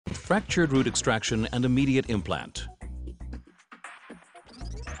Fractured root extraction and immediate implant.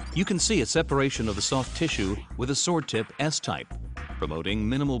 You can see a separation of the soft tissue with a sword tip S-type, promoting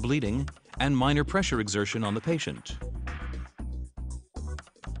minimal bleeding and minor pressure exertion on the patient.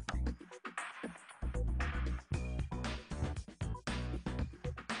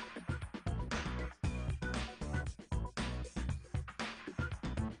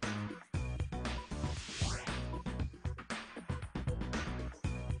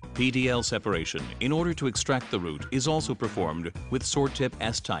 PDL separation in order to extract the root is also performed with sword tip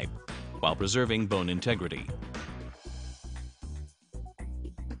S-type while preserving bone integrity.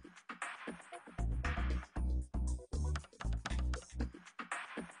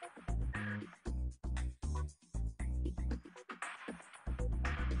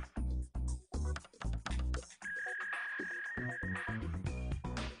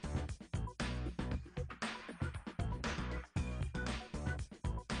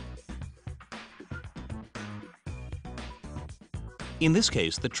 In this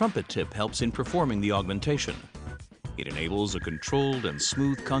case, the trumpet tip helps in performing the augmentation. It enables a controlled and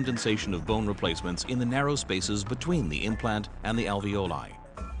smooth condensation of bone replacements in the narrow spaces between the implant and the alveoli,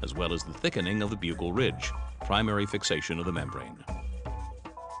 as well as the thickening of the buccal ridge, primary fixation of the membrane.